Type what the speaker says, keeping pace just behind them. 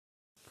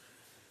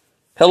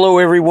Hello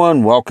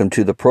everyone, welcome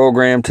to the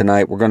program.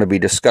 Tonight we're going to be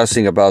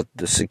discussing about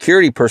the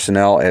security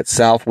personnel at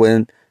South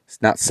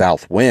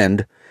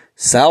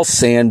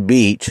Sand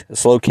Beach.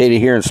 It's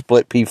located here in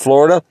Split Pea,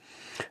 Florida.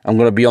 I'm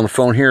going to be on the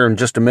phone here in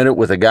just a minute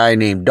with a guy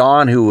named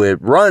Don who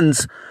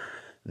runs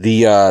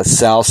the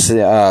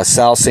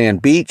South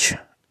Sand Beach,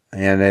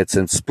 and it's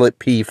in Split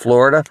Pea,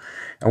 Florida.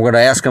 I'm going to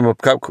ask him a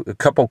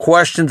couple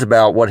questions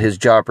about what his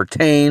job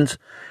pertains,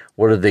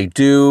 what do they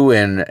do,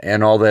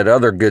 and all that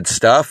other good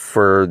stuff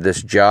for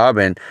this job.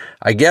 And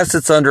I guess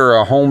it's under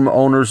a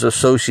homeowners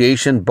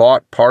association,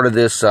 bought part of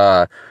this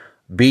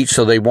beach,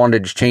 so they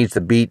wanted to change the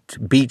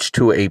beach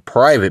to a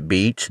private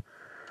beach.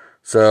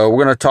 So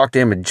we're going to talk to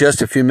him in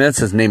just a few minutes.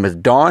 His name is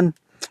Don.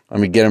 Let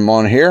me get him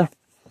on here.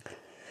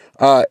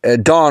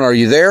 Don, are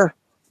you there?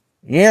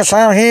 Yes,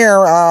 I'm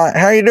here.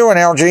 How you doing,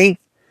 LG?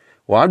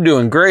 Well, I'm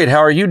doing great. How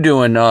are you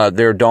doing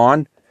there,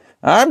 Don?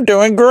 I'm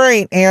doing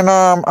great, and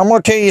I'm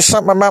going to tell you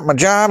something about my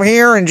job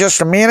here in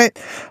just a minute.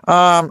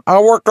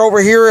 I work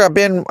over here. I've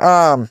been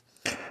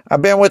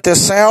with the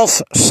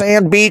South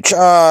Sand Beach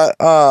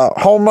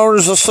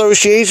Homeowners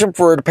Association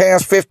for the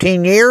past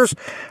 15 years.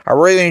 I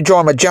really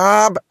enjoy my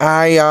job.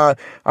 I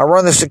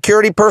run the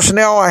security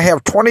personnel. I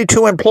have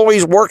 22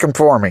 employees working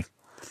for me.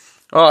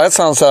 Oh, that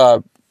sounds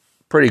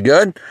pretty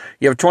good.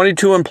 You have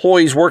 22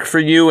 employees work for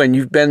you, and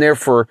you've been there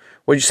for,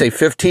 what'd you say,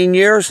 15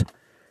 years?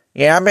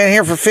 Yeah, I've been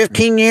here for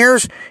 15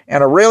 years,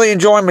 and I really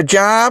enjoy my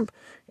job.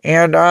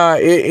 And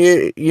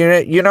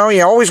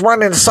you always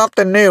run into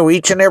something new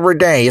each and every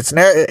day.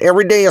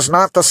 Every day is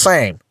not the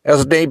same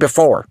as the day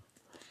before.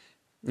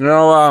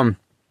 What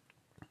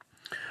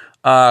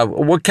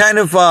kind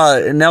of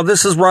now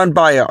this is run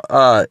by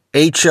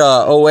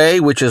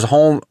HOA, which is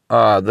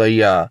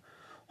the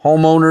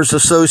Homeowners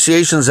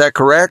Association. Is that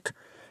correct?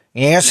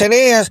 Yes, it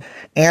is.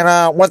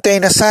 And what they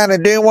decided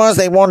to do was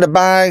they wanted to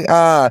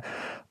buy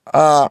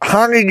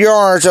 100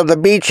 yards of the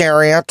beach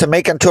area to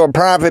make it into a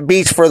private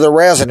beach for the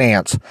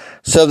residents.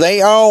 So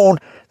they own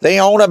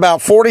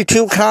about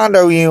 42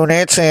 condo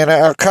units and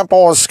a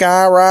couple of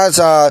skyrise,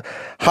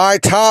 high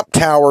top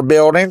tower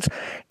buildings,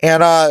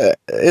 and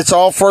it's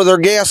all for their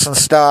guests and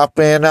stuff.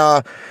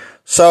 And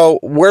so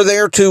we're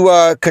there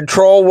to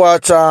control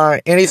what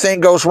anything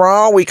goes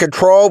wrong. We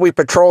patrol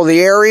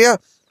the area.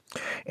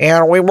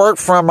 And we work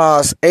from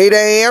 8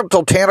 a.m.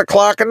 till 10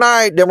 o'clock at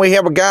night. Then we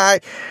have a guy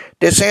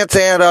that sits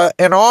at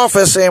an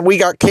office, and we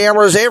got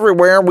cameras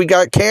everywhere. We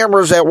got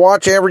cameras that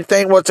watch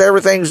everything, what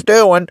everything's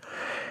doing.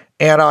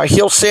 And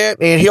he'll sit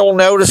and he'll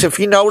notice. If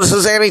he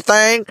notices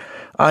anything,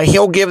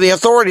 he'll give the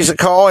authorities a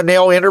call, and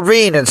they'll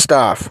intervene and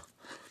stuff.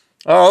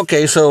 Oh,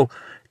 okay. So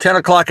 10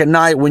 o'clock at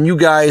night, when you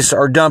guys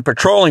are done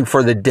patrolling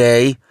for the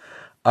day,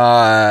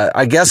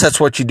 I guess that's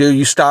what you do.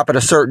 You stop at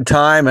a certain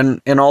time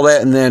and all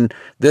that, and then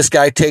this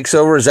guy takes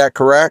over. Is that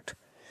correct?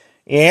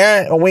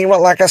 Yeah,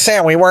 like I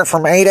said, we work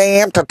from 8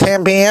 a.m. to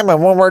 10 p.m.,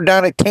 and when we're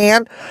done at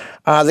 10,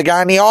 the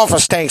guy in the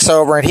office takes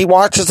over, and he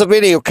watches the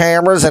video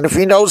cameras, and if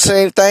he notices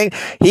anything,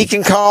 he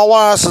can call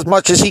us as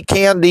much as he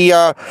can,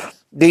 the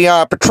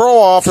patrol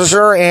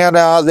officer, and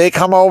they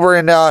come over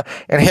and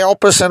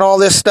help us and all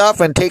this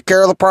stuff and take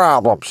care of the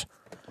problems.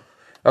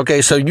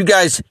 Okay, so you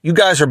guys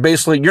are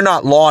basically, you're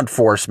not law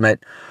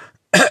enforcement.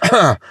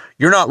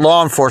 You're not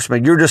law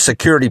enforcement. You're just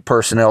security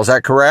personnel. Is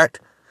that correct?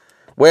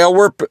 Well,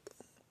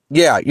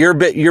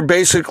 you're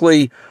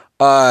basically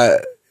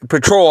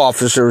patrol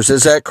officers.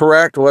 Is that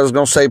correct? Well, I was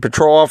going to say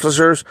patrol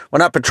officers. Well,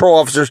 not patrol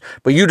officers,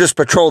 but you just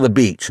patrol the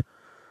beach.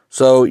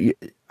 So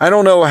I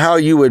don't know how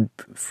you would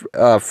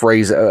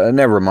phrase it.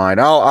 Never mind.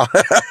 I'll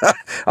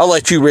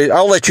let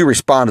you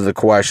respond to the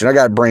question. I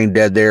got brain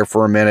dead there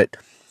for a minute.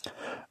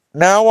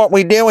 Now what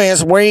we do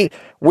is we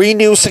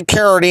do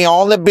security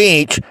on the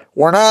beach.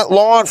 We're not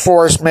law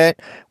enforcement.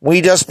 We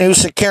just do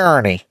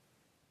security.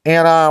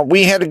 And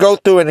we had to go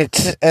through an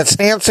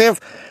extensive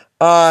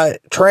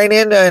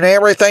training and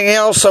everything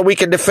else so we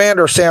can defend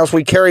ourselves.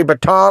 We carry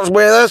batons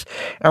with us,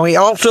 and we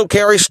also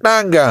carry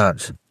stun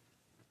guns.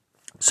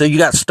 So you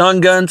got stun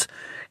guns,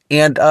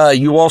 and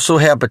you also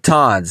have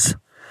batons.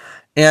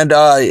 And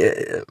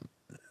have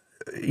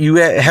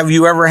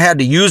you ever had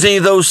to use any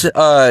of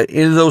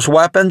those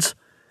weapons?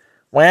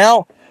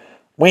 Well,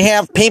 we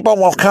have people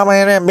will come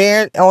in and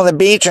be on the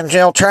beach and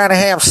they'll try to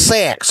have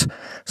sex.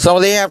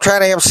 So they try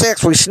to have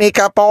sex. We sneak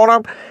up on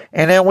them,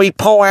 and then we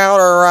pull out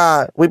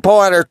our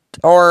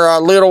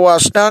little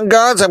stun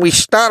guns, and we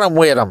stun them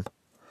with them.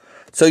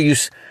 So you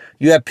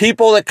have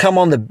people that come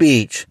on the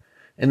beach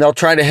and they'll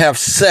try to have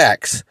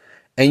sex,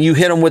 and you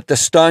hit them with the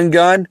stun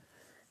gun?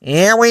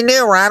 Yeah, we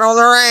do, right on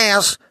their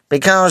ass.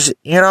 Because,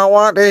 you know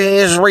what, it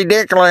is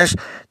ridiculous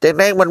that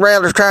they would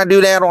rather try to do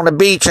that on the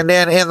beach and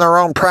then in their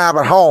own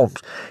private homes.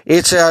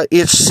 It's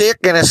sick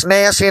and it's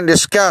nasty and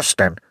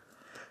disgusting.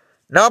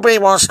 Nobody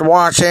wants to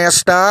watch that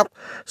stuff.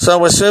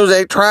 So as soon as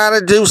they try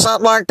to do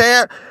something like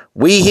that,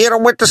 we hit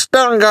them with the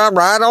stun gun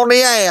right on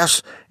the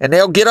ass, and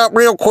they'll get up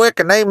real quick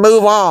and they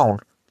move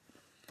on.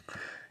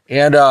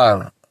 And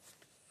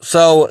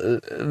so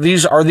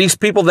these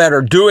people that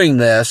are doing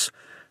this,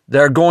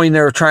 they're going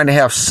there trying to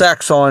have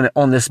sex on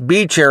this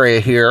beach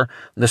area here,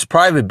 this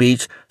private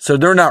beach. So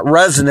they're not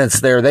residents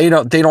there. They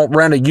don't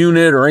rent a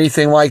unit or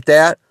anything like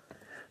that.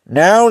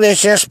 No,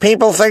 there's just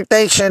people think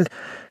they should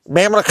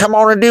be able to come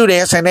on and do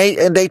this, and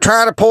they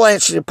try to pull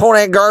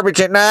that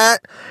garbage at night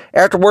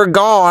after we're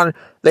gone.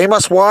 They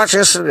must watch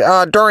us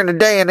during the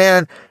day, and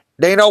then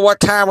they know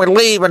what time we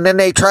leave, and then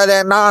they try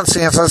that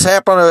nonsense. It's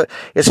happened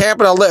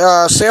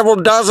several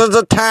dozens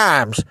of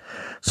times.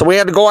 So we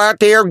had to go out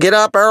there, get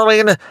up early,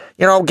 and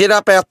get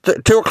up at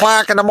 2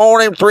 o'clock in the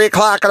morning, 3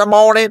 o'clock in the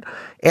morning,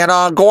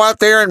 and go out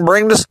there and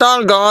bring the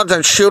stun guns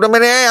and shoot them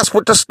in the ass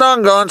with the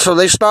stun guns so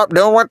they stop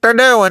doing what they're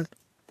doing.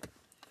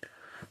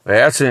 Well,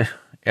 that's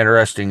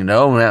interesting to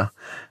know. Now,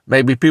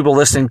 maybe people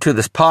listening to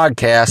this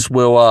podcast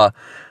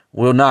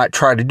will not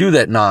try to do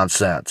that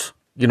nonsense.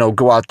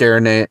 Go out there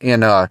and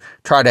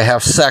try to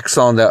have sex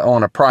on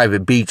a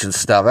private beach and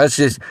stuff.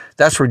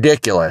 That's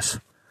ridiculous.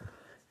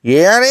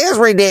 Yeah, it is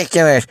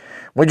ridiculous.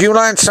 Would you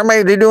like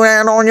somebody to do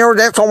that on yours?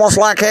 That's almost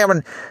like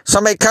having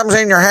somebody comes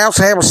in your house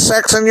and have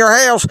sex in your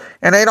house,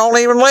 and they don't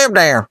even live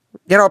there.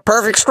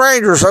 Perfect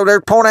strangers, so they're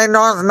pulling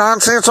that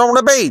nonsense on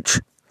the beach.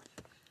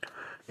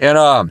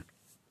 And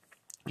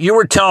you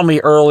were telling me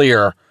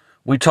earlier,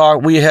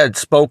 we had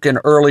spoken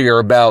earlier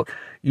about,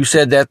 you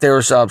said that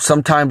there's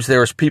sometimes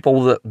there's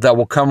people that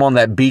will come on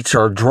that beach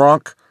are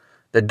drunk,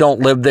 that don't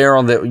live there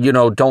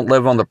don't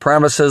live on the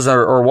premises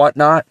or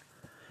whatnot.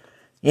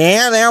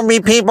 Yeah, there'll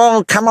be people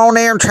who come on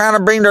there and try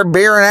to bring their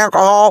beer and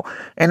alcohol,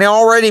 and they'll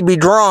already be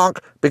drunk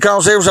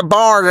because there's a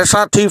bar that's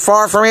not too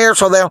far from here,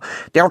 so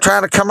they'll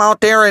try to come out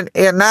there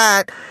at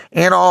night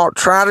and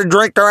try to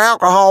drink their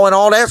alcohol and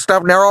all that stuff,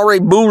 and they're already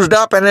boozed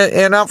up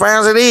enough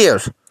as it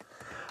is.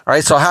 All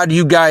right, so how do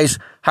you guys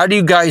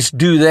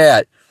do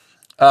that?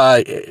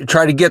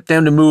 Try to get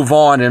them to move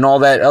on and all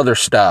that other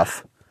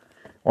stuff.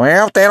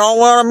 Well, if they don't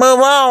want to move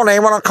on, they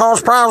want to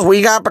cause problems.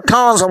 We got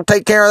batons that'll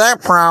take care of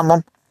that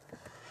problem.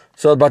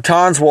 So the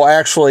batons will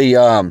actually,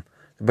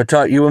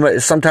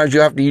 sometimes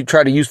you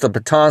try to use the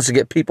batons to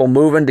get people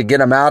moving, to get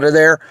them out of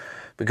there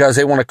because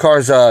they want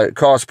to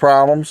cause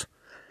problems.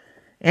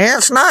 And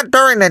it's not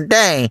during the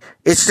day.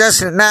 It's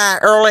just at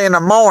night, early in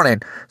the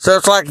morning. So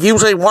it's like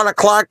usually 1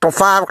 o'clock till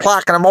 5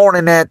 o'clock in the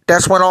morning.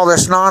 That's when all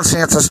this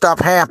nonsense and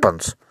stuff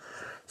happens.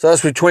 So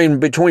that's between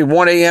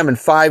 1 a.m. and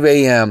 5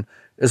 a.m.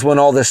 is when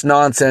all this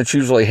nonsense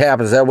usually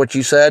happens. Is that what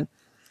you said?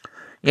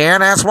 Yeah,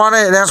 that's what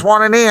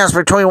it is,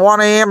 between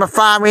 1 a.m. and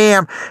 5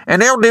 a.m. And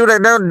they'll do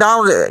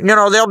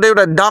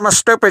the dumbest,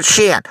 stupid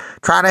shit.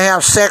 Try to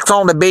have sex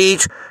on the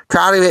beach,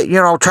 try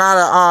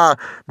to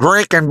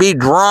drink and be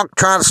drunk,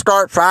 try to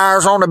start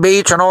fires on the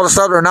beach and all this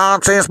other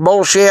nonsense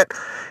bullshit.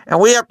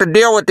 And we have to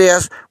deal with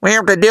this. We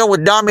have to deal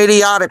with dumb,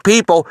 idiotic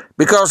people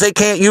because they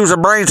can't use their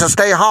brains and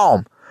stay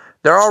home.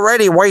 They're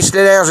already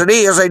wasted as it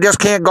is. They just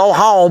can't go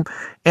home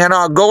and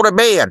go to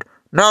bed.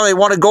 No, they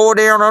want to go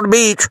down on the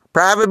beach,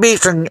 private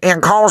beach,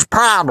 and cause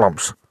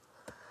problems.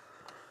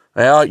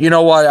 Well, you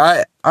know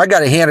what? I got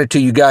to hand it to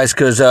you guys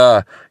because,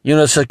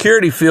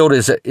 security field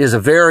is a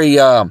very,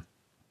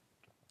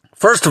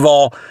 first of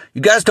all,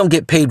 you guys don't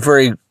get paid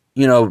a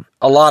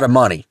lot of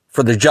money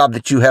for the job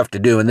that you have to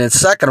do. And then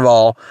second of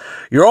all,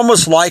 you're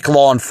almost like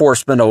law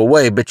enforcement in a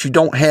way, but you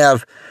don't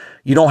have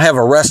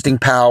arresting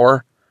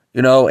power.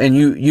 And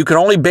you can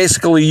only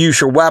basically use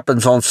your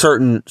weapons on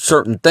certain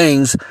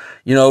things,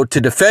 to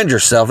defend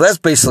yourself. That's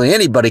basically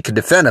anybody can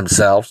defend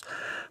themselves.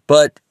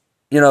 But,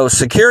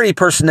 security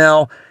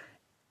personnel,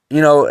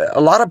 a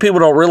lot of people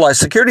don't realize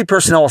security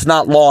personnel is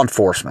not law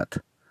enforcement.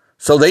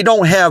 So they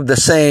don't have the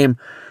same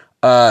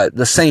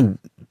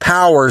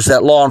powers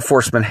that law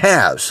enforcement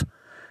has.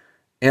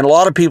 And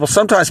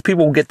sometimes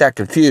people get that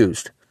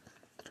confused.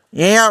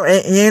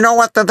 Yeah, you know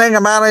what the thing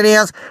about it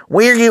is?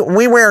 We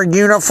wear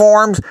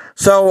uniforms,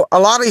 so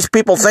a lot of these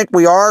people think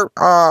we are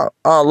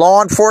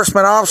law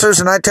enforcement officers,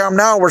 and I tell them,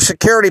 no, we're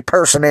security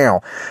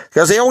personnel.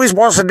 Because they always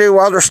want us to do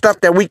other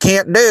stuff that we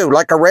can't do,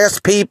 like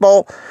arrest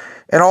people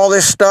and all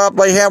this stuff.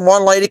 They had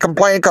one lady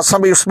complaining because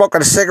somebody was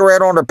smoking a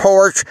cigarette on the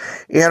porch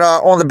and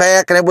on the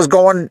back, and it was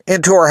going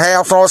into her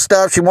house and all this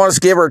stuff. She wanted us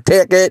to give her a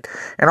ticket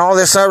and all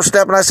this other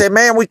stuff, and I said,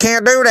 man, we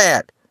can't do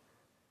that.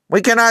 We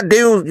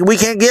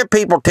can't give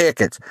people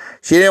tickets.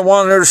 She didn't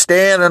want to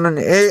understand, and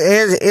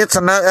it's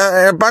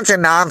a bunch of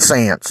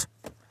nonsense.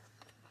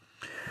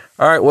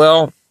 All right,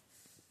 well,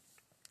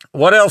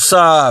 what else?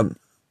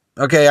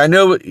 Okay, I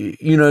know,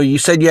 you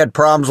said you had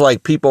problems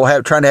like people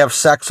trying to have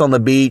sex on the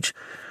beach,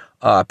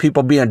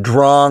 people being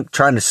drunk,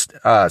 trying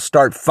to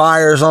start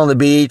fires on the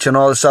beach and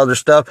all this other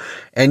stuff.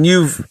 And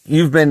you've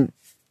been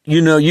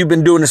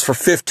doing this for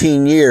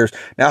 15 years.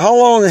 Now, how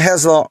long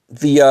has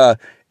the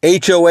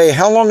HOA,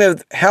 how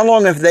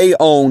long have they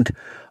owned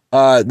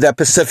that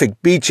Pacific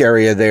Beach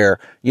area there,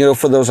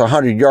 for those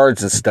 100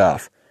 yards and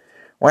stuff?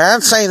 Well,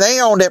 I'd say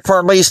they owned it for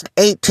at least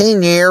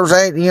 18 years.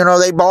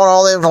 They bought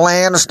all this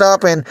land and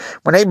stuff, and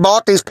when they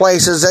bought these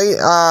places, these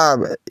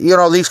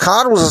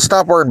condos and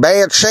stuff were in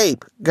bad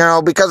shape,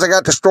 because they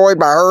got destroyed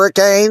by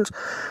hurricanes.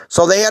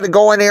 So they had to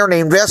go in there and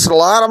they invested a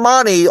lot of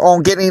money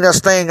on getting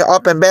this thing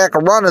up and back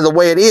and running the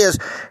way it is.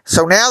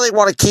 So now they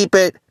want to keep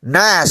it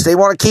nice. They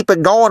want to keep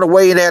it going the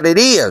way that it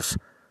is.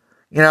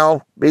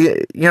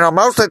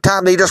 Most of the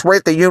time they just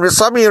rent the units.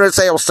 Some units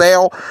they'll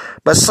sell,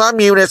 but some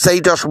units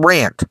they just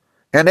rent.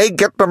 And they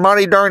get the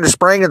money during the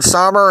spring and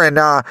summer and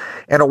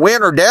the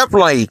winter,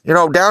 definitely.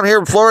 Down here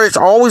in Florida, it's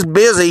always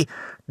busy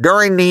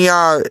during the,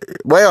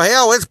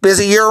 it's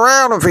busy year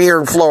round over here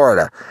in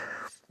Florida.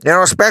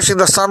 Especially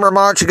the summer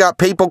months, you got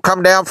people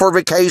come down for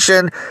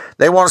vacation.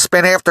 They want to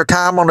spend half their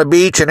time on the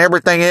beach and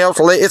everything else.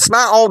 It's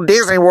not all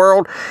Disney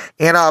World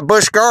and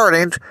Busch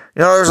Gardens.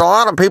 There's a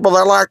lot of people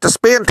that like to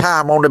spend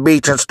time on the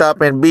beach and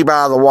stuff and be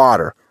by the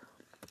water.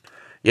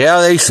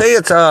 Yeah, they say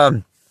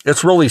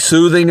it's really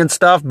soothing and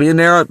stuff, being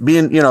there,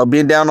 being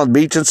down on the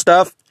beach and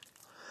stuff.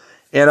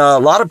 And a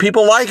lot of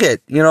people like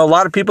it. A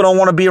lot of people don't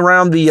want to be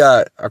around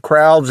the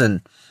crowds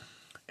and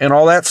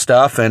all that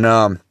stuff.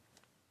 And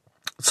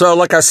so,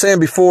 like I was saying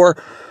before,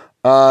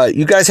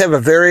 you guys have a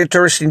very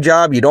interesting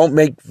job. You don't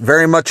make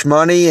very much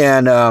money.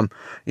 And, I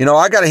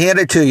got to hand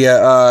it to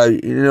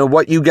you.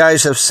 What you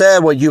guys have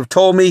said, what you've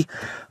told me,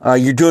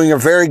 you're doing a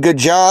very good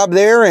job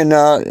there,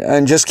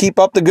 and just keep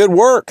up the good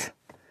work.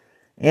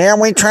 Yeah,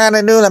 we try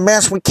to do the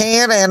best we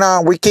can,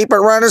 and we keep it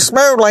running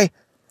smoothly.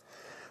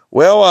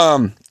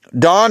 Well,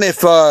 Don,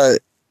 if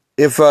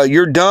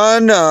you're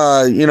done,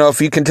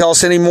 if you can tell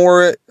us any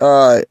more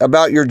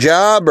about your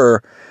job,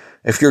 or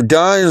if you're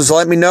done, just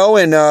let me know,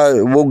 and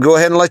we'll go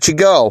ahead and let you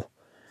go.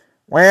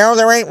 Well,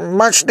 there ain't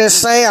much to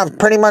say. I've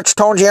pretty much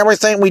told you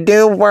everything we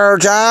do for our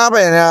job,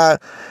 and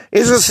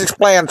it's just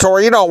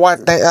explanatory. You know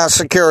what the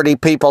security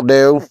people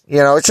do.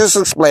 It's just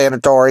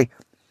explanatory.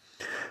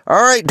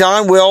 All right,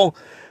 Don,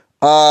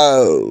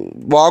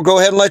 I'll go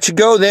ahead and let you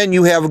go then.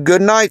 You have a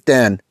good night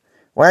then.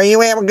 Well, you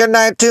have a good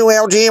night too,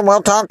 LG, and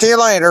we'll talk to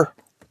you later.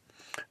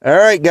 All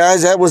right,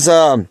 guys, that was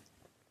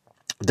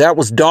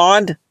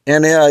Don,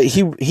 and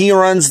he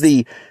runs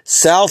the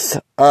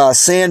South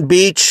Sand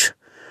Beach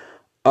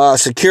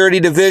security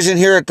division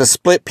here at the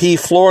Split Pea,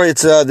 Florida.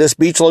 It's this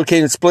beach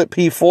located in Split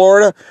Pea,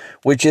 Florida,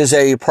 which is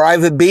a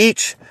private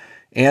beach,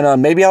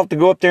 and maybe I'll have to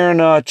go up there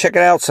and check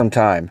it out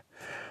sometime.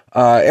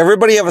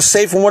 Everybody have a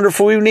safe and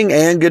wonderful evening,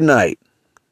 and good night.